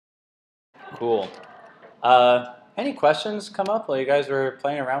Cool. Any questions come up while you guys were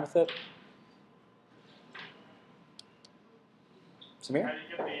playing around with it? Samir? How do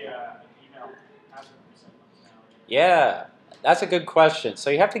you get the email password reset functionality? Yeah, that's a good question. So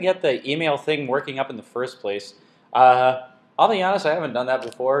you have to get the email thing working up in the first place. I'll be honest, I haven't done that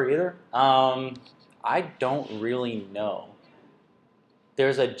before either. I don't really know.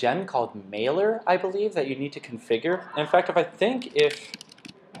 There's a gem called Mailer, I believe, that you need to configure. In fact, let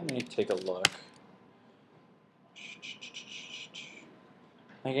me take a look.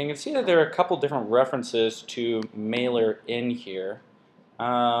 Like you can see that there are a couple different references to Mailer in here. Where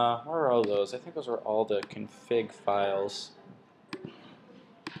are all those? I think those were all the config files.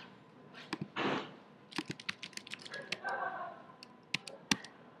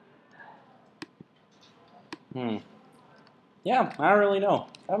 Yeah, I don't really know.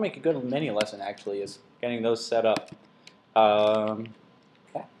 That would make a good mini lesson, actually, is getting those set up.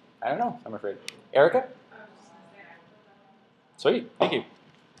 Yeah, I don't know, I'm afraid. Erica? Sweet, thank you.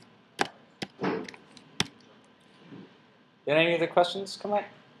 Did any other questions come up?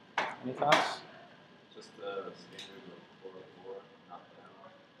 Any thoughts? Just the standard of 404, not down.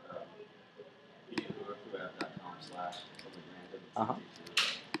 Heroku.com/something random.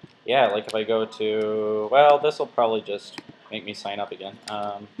 Yeah, like if I go to, well, this will probably just make me sign up again.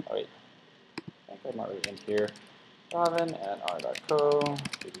 Oh wait, I think I'm already in here. Robin at r.co.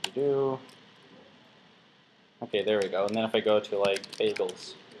 Okay, there we go. And then if I go to like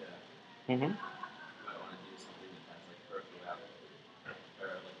bagels. Yeah. You might want to do something that has like Heroku app or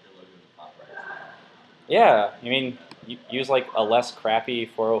like your logo in the top right. Yeah, you mean use like a less crappy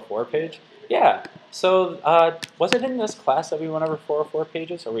 404 page? Yeah. So was it in this class that we went over 404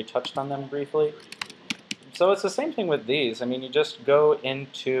 pages, or we touched on them briefly? So it's the same thing with these. I mean, you just go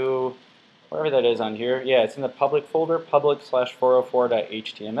into wherever that is on here. Yeah, it's in the public folder,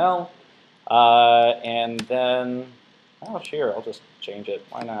 public/404.html. And then, oh sure, I'll just change it.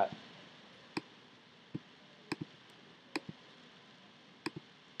 Why not?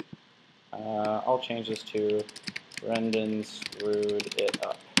 I'll change this to Brendan screwed it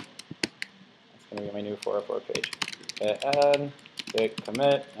up. That's going to be my new 404 page. Hit add, git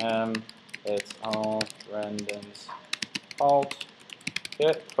commit, it's all Brendan's fault.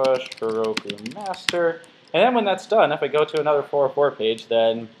 Git push Heroku master. And then when that's done, if I go to another 404 page,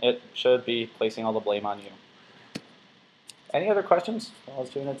 then it should be placing all the blame on you. Any other questions while I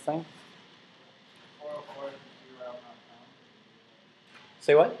was doing its thing? 404 is URL.com.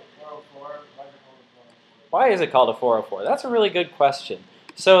 Say what? 404, Why is it called a 404? That's a really good question.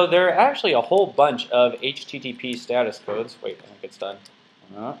 So there are actually a whole bunch of HTTP status codes. Wait, I think it's done.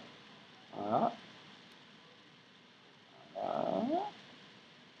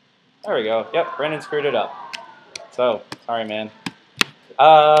 There we go. Yep, Brandon screwed it up. So, sorry, man.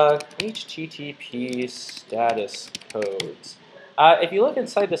 HTTP status codes. If you look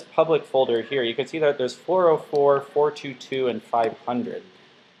inside this public folder here, you can see that there's 404, 422, and 500.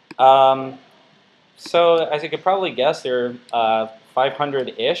 So as you could probably guess, there are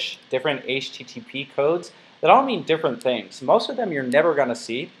 500-ish different HTTP codes that all mean different things. Most of them you're never going to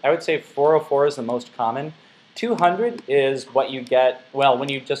see. I would say 404 is the most common. 200 is what you get, well, when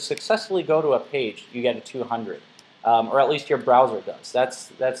you just successfully go to a page, you get a 200. Or at least your browser does.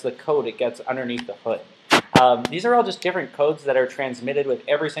 That's the code it gets underneath the hood. These are all just different codes that are transmitted with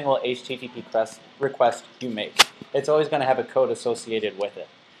every single HTTP request you make. It's always going to have a code associated with it.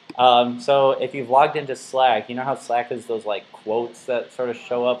 So if you've logged into Slack, you know how Slack has those like quotes that sort of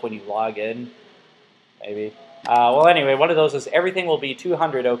show up when you log in? Maybe. Well, anyway, one of those is everything will be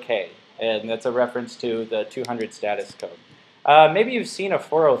 200 OK. And that's a reference to the 200 status code. Maybe you've seen a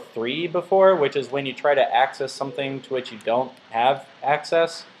 403 before, which is when you try to access something to which you don't have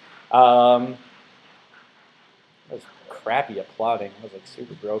access. That was crappy applauding. That was like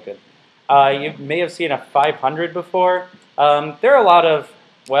super broken. You may have seen a 500 before. There are a lot of,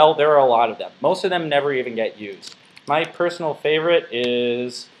 well, there are a lot of them. Most of them never even get used. My personal favorite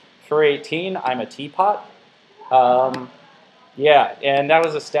is 418, I'm a teapot. Yeah, and that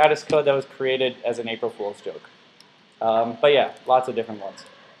was a status code that was created as an April Fool's joke. But yeah, lots of different ones.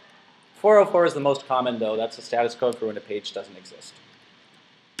 404 is the most common, though. That's a status code for when a page doesn't exist.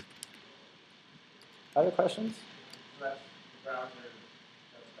 Other questions? The browser does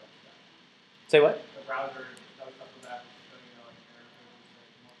stuff with that. Say what? The browser does stuff with that. So, you know, like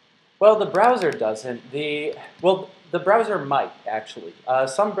Well, the browser doesn't. The browser might, actually.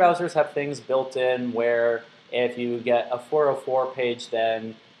 Some browsers have things built in where if you get a 404 page,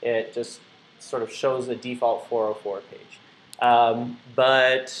 then it just sort of shows the default 404 page.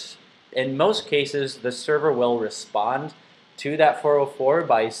 But in most cases, the server will respond to that 404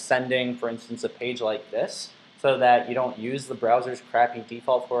 by sending, for instance, a page like this, so that you don't use the browser's crappy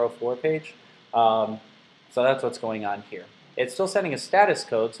default 404 page. So that's what's going on here. It's still sending a status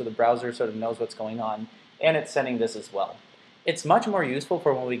code, so the browser sort of knows what's going on, and it's sending this as well. It's much more useful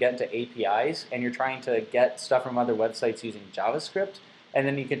for when we get into APIs and you're trying to get stuff from other websites using JavaScript, and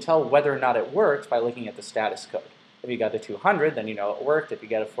then you can tell whether or not it works by looking at the status code. If you got a 200, then you know it worked. If you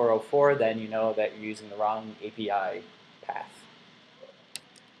get a 404, then you know that you're using the wrong API path.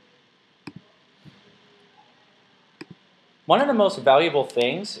 One of the most valuable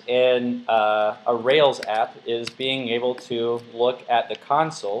things in a Rails app is being able to look at the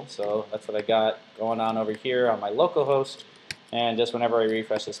console. So that's what I got going on over here on my localhost. And just whenever I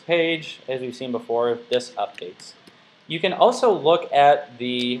refresh this page, as we've seen before, this updates. You can also look at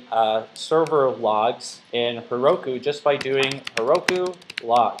the server logs in Heroku just by doing Heroku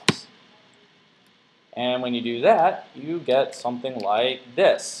logs. And when you do that, you get something like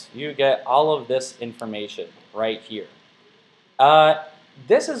this. You get all of this information right here.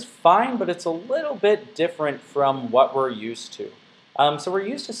 This is fine, but it's a little bit different from what we're used to. So we're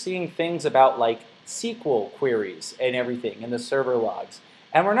used to seeing things about like SQL queries and everything in the server logs.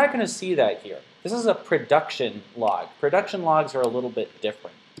 And we're not going to see that here. This is a production log. Production logs are a little bit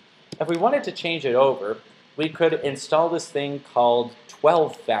different. If we wanted to change it over, we could install this thing called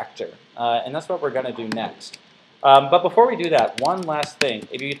 12-factor. And that's what we're going to do next. But before we do that, one last thing.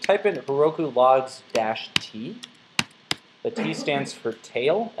 If you type in Heroku logs-t, the T stands for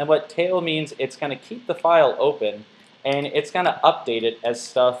tail. And what tail means, it's going to keep the file open, and it's going to update it as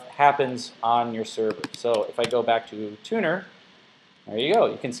stuff happens on your server. So if I go back to Tuner, there you go.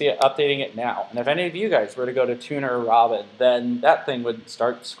 You can see it updating it now. And if any of you guys were to go to Tuner Robin, then that thing would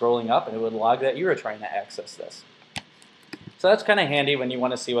start scrolling up, and it would log that you were trying to access this. So that's kind of handy when you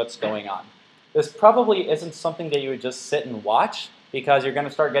want to see what's going on. This probably isn't something that you would just sit and watch, because you're going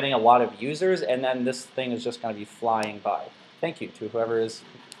to start getting a lot of users, and then this thing is just going to be flying by. Thank you to whoever is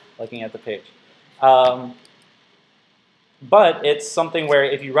looking at the page. But it's something where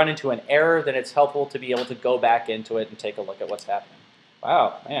if you run into an error, then it's helpful to be able to go back into it and take a look at what's happening.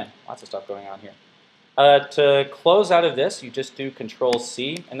 Wow, man, lots of stuff going on here. To close out of this, you just do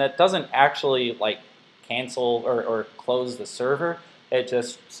Control-C, and that doesn't actually like cancel or close the server. It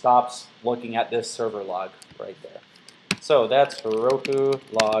just stops looking at this server log right there. So that's Heroku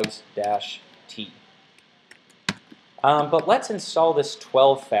logs-t. But let's install this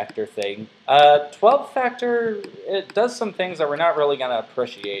 12-factor thing. 12-factor, it does some things that we're not really going to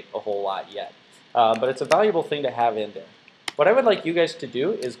appreciate a whole lot yet. But it's a valuable thing to have in there. What I would like you guys to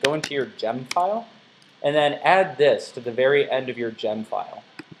do is go into your gem file and then add this to the very end of your gem file.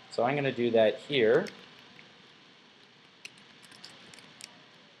 So I'm going to do that here.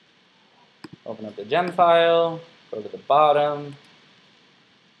 Open up the gem file, go to the bottom,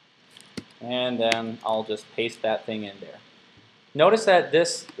 and then I'll just paste that thing in there. Notice that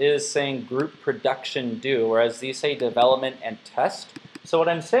this is saying group production do, whereas these say development and test. So what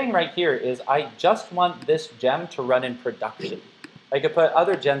I'm saying right here is I just want this gem to run in production. I could put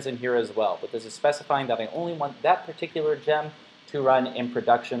other gems in here as well, but this is specifying that I only want that particular gem to run in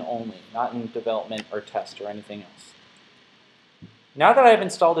production only, not in development or test or anything else. Now that I've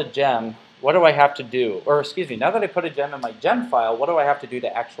installed a gem, what do I have to do? Or excuse me, now that I put a gem in my gem file, what do I have to do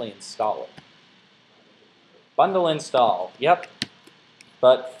to actually install it? Bundle install, yep.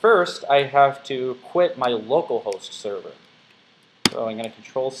 But first I have to quit my localhost server. So I'm going to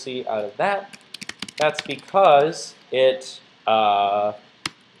Control-C out of that. That's because it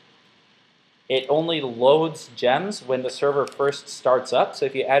only loads gems when the server first starts up. So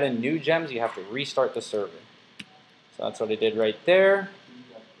if you add in new gems, you have to restart the server. So that's what I did right there.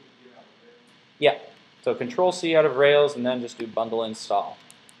 Yeah, so Control-C out of Rails and then just do bundle install.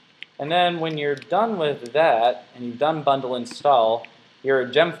 And then when you're done with that and you've done bundle install, your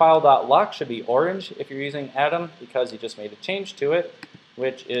gemfile.lock should be orange if you're using Atom because you just made a change to it,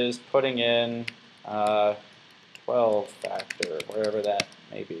 which is putting in 12-factor, wherever that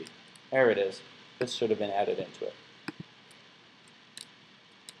may be. There it is. This should have been added into it.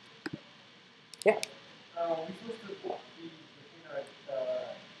 Yeah? We're supposed to be the thing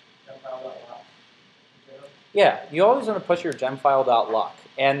that gemfile.lock. Yeah, you always want to push your gemfile.lock,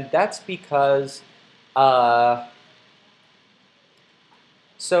 and that's because so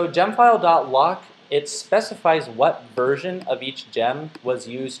gemfile.lock, it specifies what version of each gem was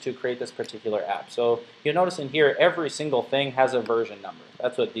used to create this particular app. So you'll notice in here, every single thing has a version number.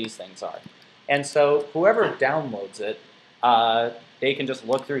 That's what these things are. And so whoever downloads it, they can just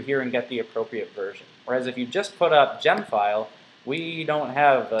look through here and get the appropriate version. Whereas if you just put up gemfile, we don't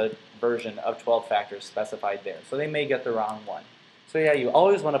have a version of 12 factors specified there. So they may get the wrong one. So yeah, you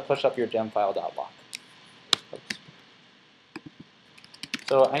always want to push up your gemfile.lock. Oops.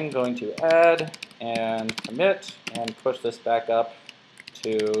 So I'm going to add and commit and push this back up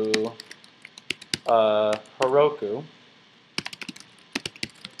to Heroku.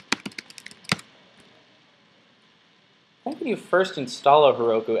 I think when you first install a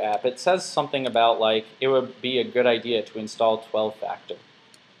Heroku app, it says something about like it would be a good idea to install 12-factor.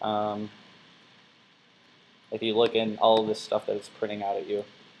 If you look in all of this stuff that it's printing out at you.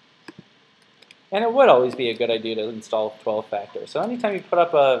 And it would always be a good idea to install 12-factor. So anytime you put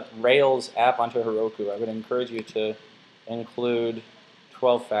up a Rails app onto Heroku, I would encourage you to include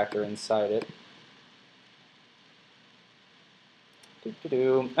 12-factor inside it.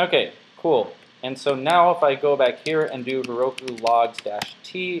 Okay, cool. And so now if I go back here and do Heroku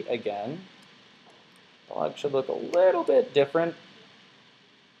logs-t again, the log should look a little bit different.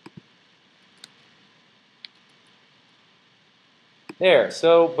 There,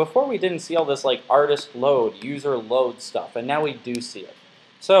 so before we didn't see all this like artist load, user load stuff, and now we do see it.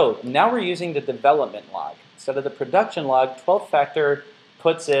 So now we're using the development log. Instead of the production log, 12-factor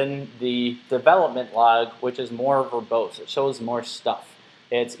puts in the development log, which is more verbose. It shows more stuff.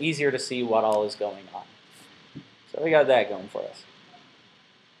 It's easier to see what all is going on. So we got that going for us.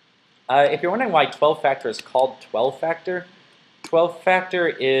 If you're wondering why 12-factor is called 12-factor, 12-factor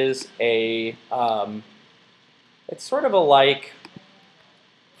is a, it's sort of a like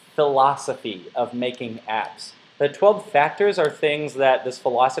philosophy of making apps. The 12 factors are things that this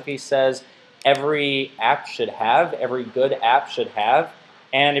philosophy says every app should have, every good app should have.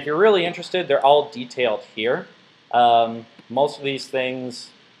 And if you're really interested, they're all detailed here. Most of these things,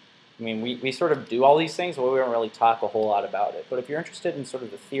 I mean, we sort of do all these things, but we don't really talk a whole lot about it. But if you're interested in sort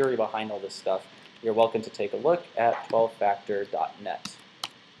of the theory behind all this stuff, you're welcome to take a look at 12factor.net.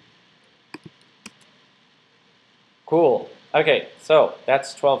 Cool. Okay, so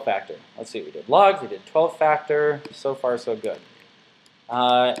that's 12-factor. Let's see, we did logs, we did 12-factor. So far, so good.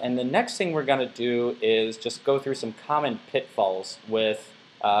 And the next thing we're going to do is just go through some common pitfalls with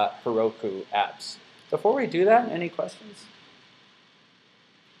Heroku apps. Before we do that, any questions?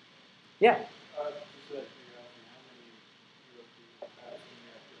 Yeah.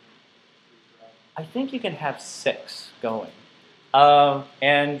 I think you can have 6 going.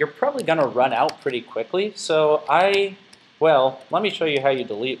 And you're probably going to run out pretty quickly. So well, let me show you how you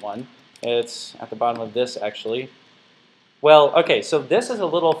delete one. It's at the bottom of this, actually. Well, okay, so this is a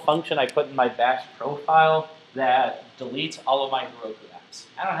little function I put in my bash profile that deletes all of my Heroku apps.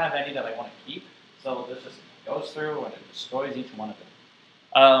 I don't have any that I want to keep, so this just goes through and it destroys each one of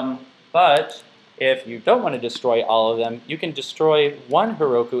them. But if you don't want to destroy all of them, you can destroy one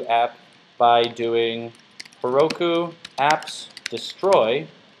Heroku app by doing Heroku apps destroy.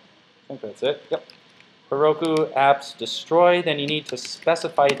 I think that's it. Yep. Heroku apps destroy. Then you need to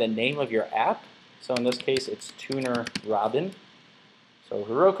specify the name of your app. So in this case, it's Tuner Robin. So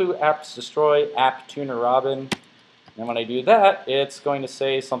Heroku apps destroy app Tuner Robin. And when I do that, it's going to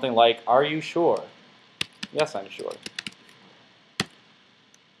say something like, "Are you sure?" Yes, I'm sure.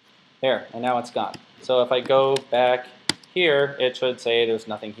 There, and now it's gone. So if I go back here, it should say there's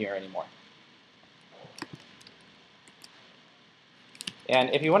nothing here anymore. And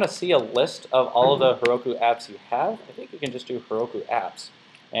if you want to see a list of all of the Heroku apps you have, I think you can just do Heroku apps,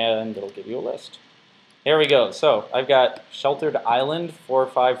 and it'll give you a list. There we go. So I've got Sheltered Island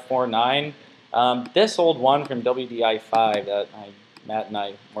 4549. This old one from WDI5 that Matt and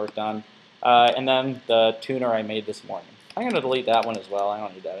I worked on. And then the tuner I made this morning. I'm going to delete that one as well. I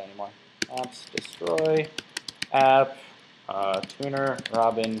don't need that anymore. Apps destroy app tuner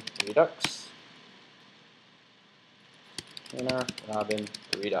Robin Redux. Tuner Robin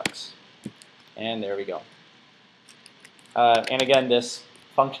Redux. And there we go. And again, this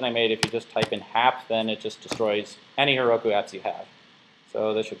function I made, if you just type in hap, then it just destroys any Heroku apps you have.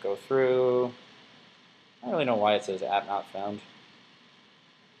 So this should go through. I don't really know why it says app not found.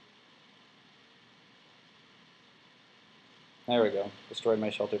 There we go. Destroyed my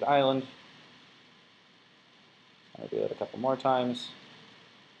Sheltered Island. I'll do that a couple more times.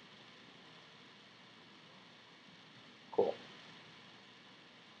 Cool.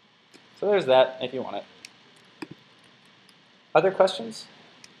 So there's that if you want it. Other questions?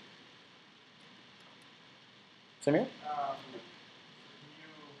 Samir?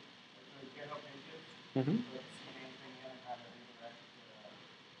 Mm-hmm.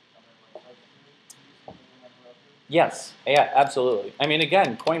 Yes, yeah, absolutely. I mean,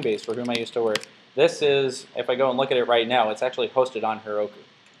 again, Coinbase, for whom I used to work, this is, if I go and look at it right now, it's actually hosted on Heroku.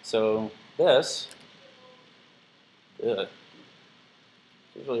 So this, see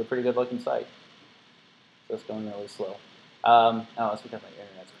usually a pretty good looking site. So it's going really slow. Oh, it's because my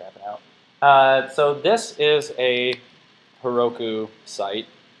internet's crapping out. So this is a Heroku site.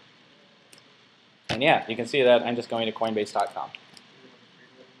 And yeah, you can see that I'm just going to Coinbase.com.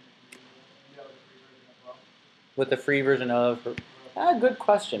 With the free version of, good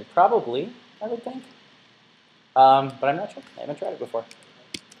question. Probably, I would think. But I'm not sure. I haven't tried it before.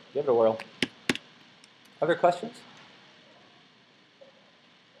 Give it a whirl. Other questions?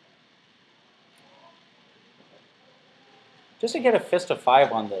 Just to get a fist of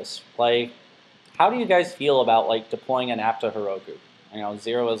 5 on this, like, how do you guys feel about like deploying an app to Heroku?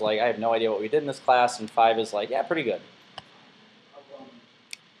 0 is like, I have no idea what we did in this class, and 5 is like, yeah, pretty good.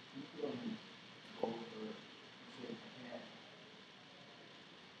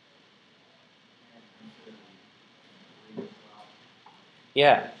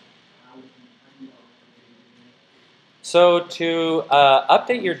 Yeah. So to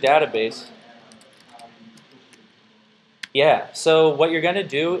update your database, yeah, so what you're going to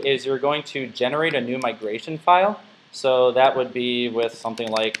do is you're going to generate a new migration file. So that would be with something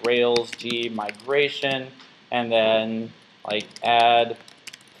like Rails G migration, and then like add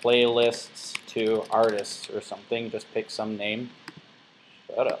playlists to artists or something. Just pick some name.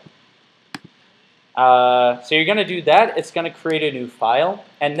 Shut up. So you're going to do that. It's going to create a new file,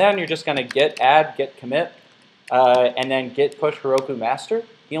 and then you're just going to git add, git commit, and then git push Heroku master.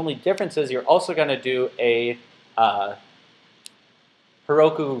 The only difference is you're also going to do a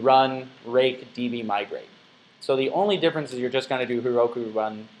Heroku run rake db migrate. So the only difference is you're just going to do Heroku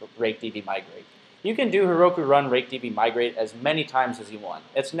run rake db migrate. You can do Heroku run rake db migrate as many times as you want.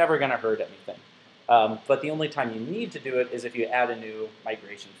 It's never going to hurt anything. But the only time you need to do it is if you add a new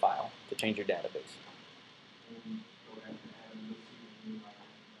migration file to change your database.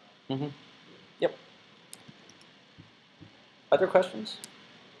 Mm-hmm. Yep. Other questions?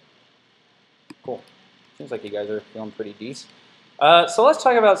 Cool. Seems like you guys are feeling pretty decent. So let's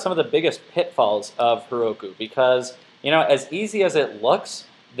talk about some of the biggest pitfalls of Heroku, because as easy as it looks,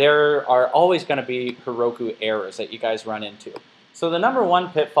 there are always going to be Heroku errors that you guys run into. So the number one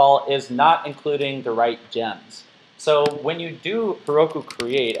pitfall is not including the right gems. So when you do Heroku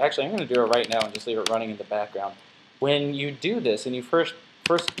create, actually I'm going to do it right now and just leave it running in the background. When you do this and you first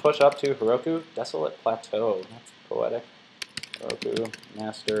push up to Heroku Desolate Plateau, that's poetic, Heroku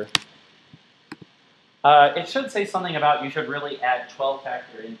master. It should say something about you should really add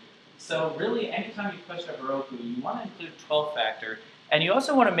 12-factor in. So really, anytime you push to Heroku, you want to include 12-factor, and you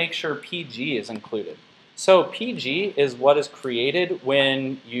also want to make sure PG is included. So PG is what is created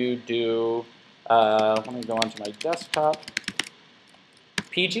when you do, let me go onto my desktop.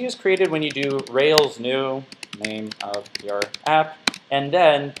 PG is created when you do Rails new, name of your app, and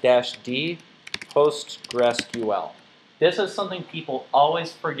then -d PostgreSQL. This is something people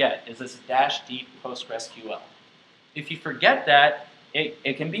always forget, is this -d PostgreSQL. If you forget that,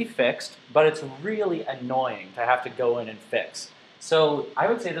 it can be fixed, but it's really annoying to have to go in and fix. So I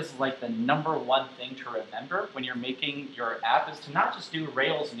would say this is like the number one thing to remember when you're making your app, is to not just do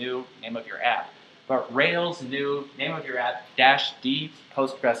Rails new, name of your app, but Rails new, name of your app, -d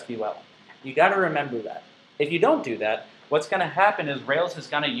PostgreSQL. You got to remember that. If you don't do that, what's going to happen is Rails is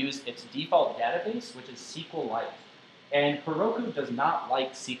going to use its default database, which is SQLite. And Heroku does not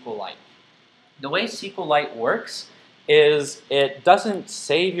like SQLite. The way SQLite works is it doesn't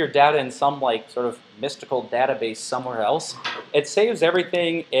save your data in some like sort of mystical database somewhere else. It saves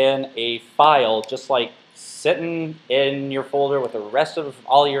everything in a file, just like sitting in your folder with the rest of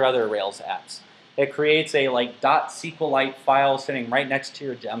all your other Rails apps. It creates a like .SQLite file sitting right next to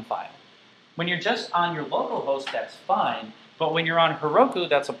your gem file. When you're just on your local host, that's fine, but when you're on Heroku,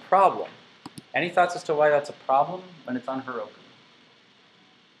 that's a problem. Any thoughts as to why that's a problem when it's on Heroku?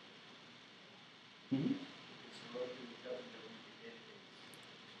 Mm-hmm.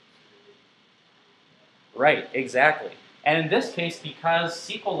 Right, exactly. And in this case, because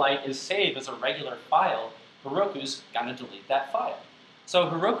SQLite is saved as a regular file, Heroku's going to delete that file. So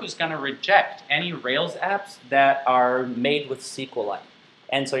Heroku's going to reject any Rails apps that are made with SQLite.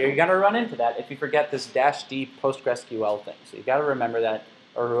 And so you're going to run into that if you forget this -d PostgreSQL thing. So you've got to remember that,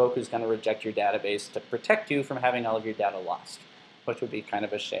 or Heroku's going to reject your database to protect you from having all of your data lost, which would be kind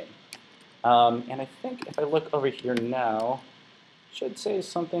of a shame. And I think if I look over here now, it should say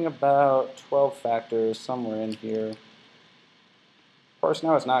something about 12 factors somewhere in here. Of course,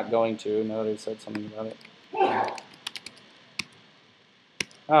 now it's not going to. Now that it said something about it.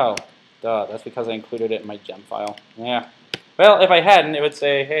 Oh, duh. That's because I included it in my gem file. Yeah. Well, if I hadn't, it would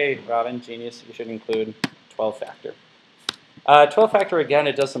say, hey, Robin, genius, you should include 12-factor. 12-factor, again,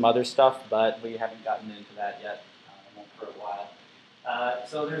 it does some other stuff, but we haven't gotten into that yet. I won't for a while.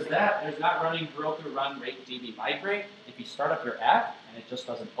 So there's that. There's not running Heroku run rate db migrate. If you start up your app and it just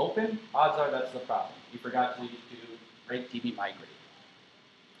doesn't open, odds are that's the problem. You forgot to do rate db migrate.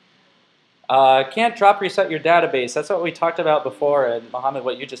 Can't drop reset your database. That's what we talked about before, and Mohammed,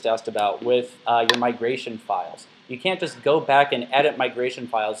 what you just asked about with your migration files. You can't just go back and edit migration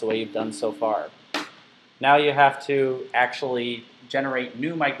files the way you've done so far. Now you have to actually generate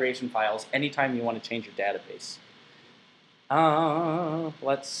new migration files anytime you want to change your database.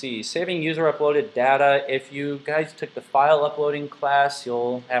 Let's see, saving user uploaded data. If you guys took the file uploading class,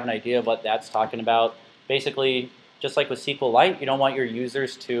 you'll have an idea of what that's talking about. Basically, just like with SQLite, you don't want your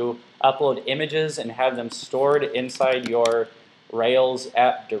users to upload images and have them stored inside your Rails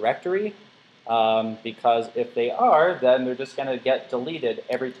app directory, because if they are, then they're just going to get deleted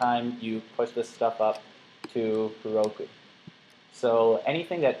every time you push this stuff up to Heroku. So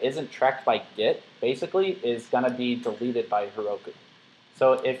anything that isn't tracked by Git, basically, is going to be deleted by Heroku.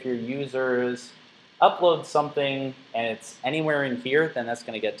 So if your users upload something and it's anywhere in here, then that's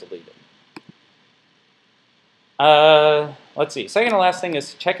going to get deleted. Let's see. Second to last thing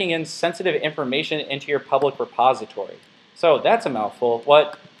is checking in sensitive information into your public repository. So that's a mouthful.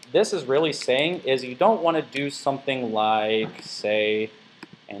 What this is really saying is you don't want to do something like, say,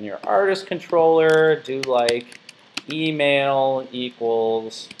 in your artist controller, do like email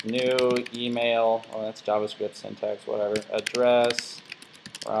equals new email, oh that's JavaScript syntax, whatever, address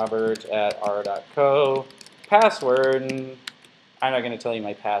robert@r.co, password, I'm not going to tell you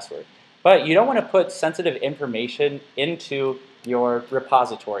my password. But you don't want to put sensitive information into your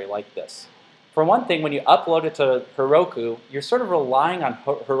repository like this. For one thing, when you upload it to Heroku, you're sort of relying on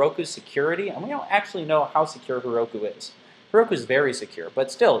Heroku's security, and we don't actually know how secure Heroku is. Heroku is very secure,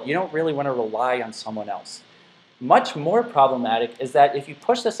 but still, you don't really want to rely on someone else. Much more problematic is that if you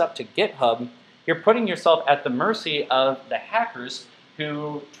push this up to GitHub, you're putting yourself at the mercy of the hackers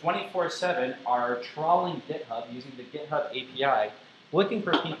who 24/7 are trawling GitHub using the GitHub API, looking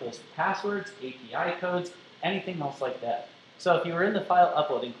for people's passwords, API codes, anything else like that. So if you were in the file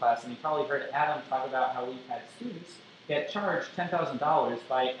uploading class, and you probably heard Adam talk about how we've had students get charged $10,000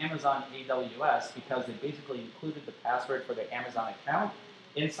 by Amazon AWS because they basically included the password for their Amazon account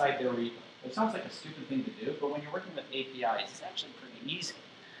inside their repo. It sounds like a stupid thing to do, but when you're working with APIs, it's actually pretty easy.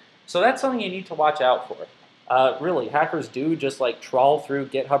 So that's something you need to watch out for. Really, hackers do just like trawl through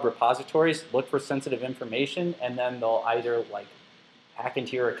GitHub repositories, look for sensitive information, and then they'll either like hack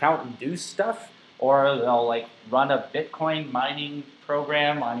into your account and do stuff, or they'll like run a Bitcoin mining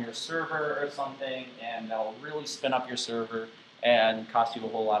program on your server or something, and they'll really spin up your server and cost you a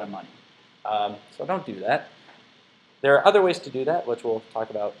whole lot of money. So don't do that. There are other ways to do that, which we'll talk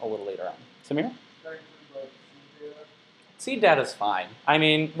about a little later on. Samir? Seed data is fine. I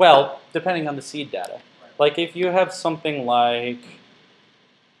mean, well, depending on the seed data. Like if you have something like,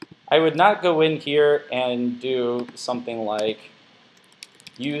 I would not go in here and do something like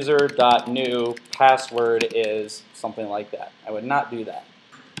user.new password is something like that. I would not do that.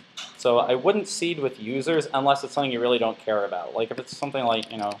 So I wouldn't seed with users unless it's something you really don't care about. Like if it's something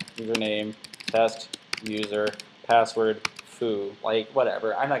like, you know, username, test, user, password, foo, like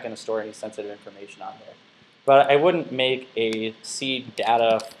whatever. I'm not going to store any sensitive information on there. But I wouldn't make a seed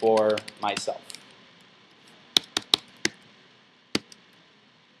data for myself.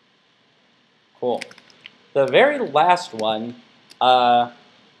 Cool. The very last one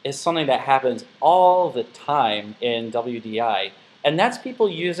is something that happens all the time in WDI, and that's people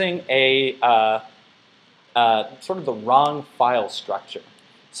using a sort of the wrong file structure.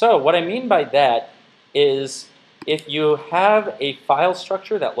 So what I mean by that is if you have a file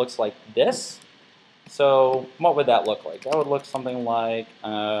structure that looks like this, so what would that look like? That would look something like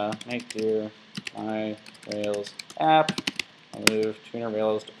make your my Rails app, move tuner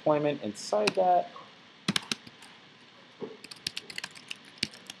Rails deployment inside that.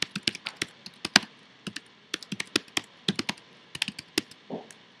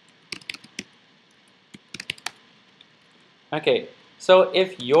 Okay, so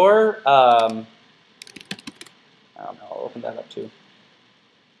if your, I don't know, I'll open that up too.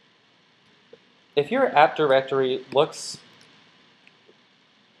 If your app directory looks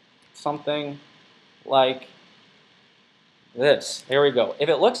something like this, here we go. If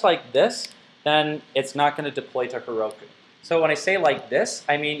it looks like this, then it's not going to deploy to Heroku. So when I say like this,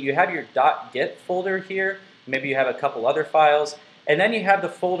 I mean you have your .git folder here, maybe you have a couple other files, and then you have the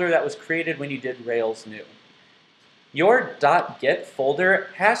folder that was created when you did Rails new. Your .git folder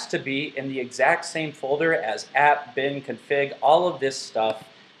has to be in the exact same folder as app, bin, config, all of this stuff,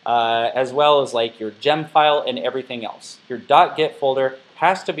 as well as like your gem file and everything else. Your .git folder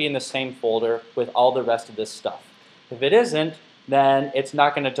has to be in the same folder with all the rest of this stuff. If it isn't, then it's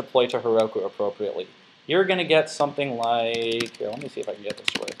not going to deploy to Heroku appropriately. You're going to get something like, here, let me see if I can get this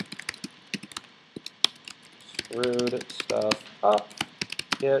to work. Screwed stuff up,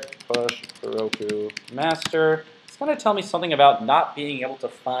 git push Heroku master. It's going to tell me something about not being able to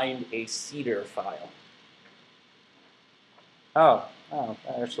find a Cedar file. Oh,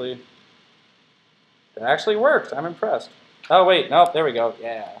 that actually worked. I'm impressed. Oh, wait, nope, there we go.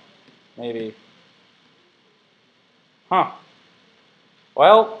 Yeah, maybe. Huh.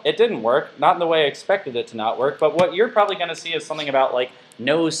 Well, it didn't work. Not in the way I expected it to not work, but what you're probably going to see is something about like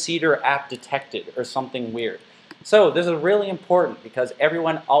no Cedar app detected or something weird. So this is really important because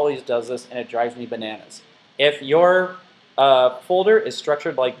everyone always does this and it drives me bananas. If your folder is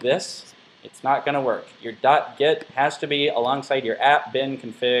structured like this, it's not going to work. Your .git has to be alongside your app, bin,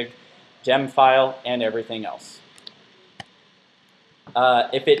 config, gem file, and everything else.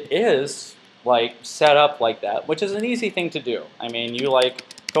 If it is like set up like that, which is an easy thing to do. I mean, you like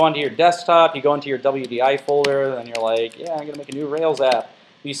go onto your desktop, you go into your WDI folder, then you're like, yeah, I'm gonna make a new Rails app.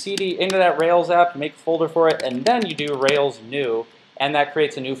 You cd into that Rails app, make a folder for it, and then you do Rails new, and that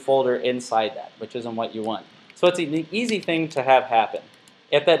creates a new folder inside that, which isn't what you want. So it's an easy thing to have happen.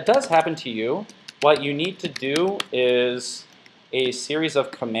 If that does happen to you, what you need to do is a series of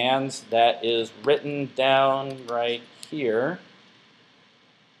commands that is written down right here.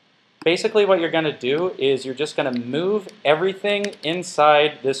 Basically what you're going to do is you're just going to move everything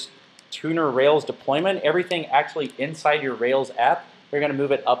inside this tuner Rails deployment, everything actually inside your Rails app, you're going to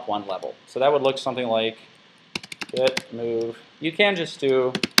move it up one level. So that would look something like git move. You can just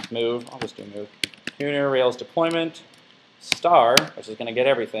do move. I'll just do move. Tuner Rails deployment star, which is going to get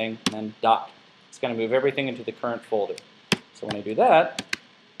everything, and then dot. It's going to move everything into the current folder. So when I do that,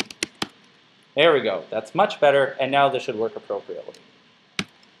 there we go. That's much better, and now this should work appropriately.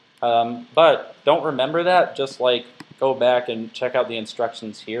 But don't remember that, just like go back and check out the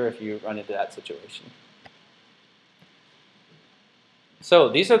instructions here if you run into that situation. So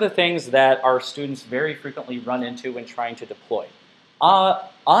these are the things that our students very frequently run into when trying to deploy.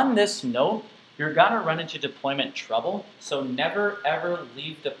 On this note, you're going to run into deployment trouble, so never ever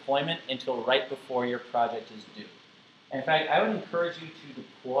leave deployment until right before your project is due. In fact, I would encourage you to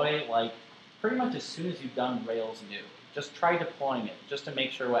deploy like pretty much as soon as you've done Rails new. Just try deploying it, just to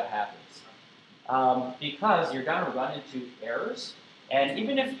make sure what happens. Because you're going to run into errors, and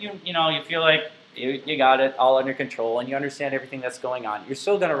even if you feel like you got it all under control and you understand everything that's going on, you're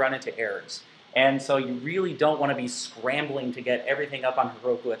still going to run into errors. And so you really don't want to be scrambling to get everything up on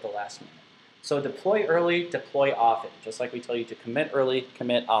Heroku at the last minute. So deploy early, deploy often. Just like we tell you to commit early,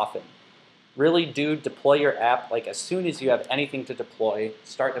 commit often. Really do deploy your app like as soon as you have anything to deploy,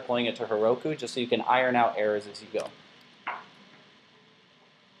 start deploying it to Heroku just so you can iron out errors as you go.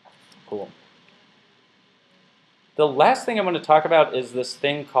 Cool. The last thing I'm going to talk about is this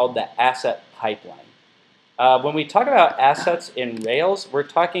thing called the asset pipeline. When we talk about assets in Rails, we're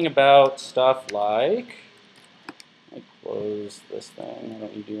talking about stuff like, let me close this thing, I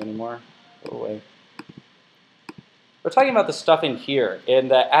don't need to do anymore, go away. We're talking about the stuff in here, in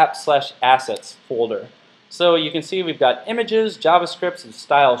the app/assets folder. So you can see we've got images, JavaScripts, and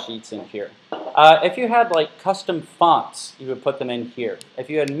style sheets in here. If you had like custom fonts, you would put them in here. If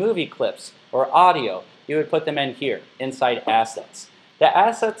you had movie clips or audio, you would put them in here, inside assets. The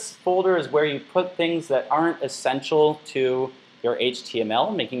assets folder is where you put things that aren't essential to your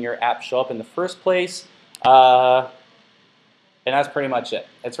HTML, making your app show up in the first place. And that's pretty much it.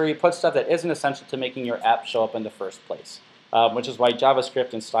 It's where you put stuff that isn't essential to making your app show up in the first place, which is why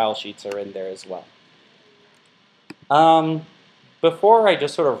JavaScript and style sheets are in there as well. Before I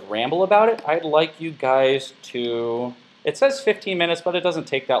just sort of ramble about it, I'd like you guys to, it says 15 minutes, but it doesn't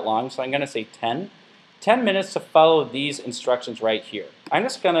take that long, so I'm going to say 10. 10 minutes to follow these instructions right here. I'm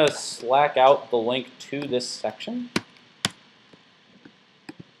just going to Slack out the link to this section.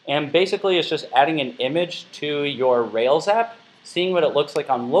 And basically it's just adding an image to your Rails app, seeing what it looks like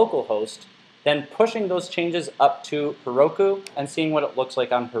on localhost, then pushing those changes up to Heroku and seeing what it looks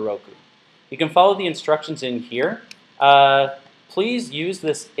like on Heroku. You can follow the instructions in here. Please use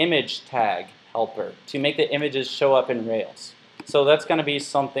this image tag helper to make the images show up in Rails. So that's going to be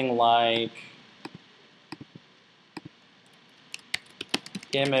something like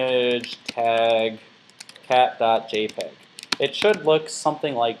image tag cat.jpg. It should look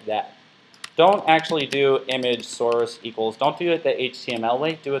something like that. Don't actually do image source equals. Don't do it the HTML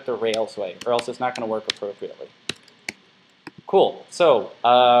way. Do it the Rails way, or else it's not going to work appropriately. Cool. So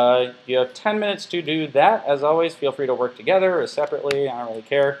you have 10 minutes to do that. As always, feel free to work together or separately. I don't really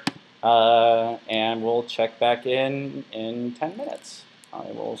care. And we'll check back in 10 minutes.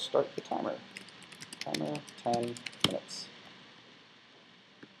 I will start the timer. Timer 10 minutes.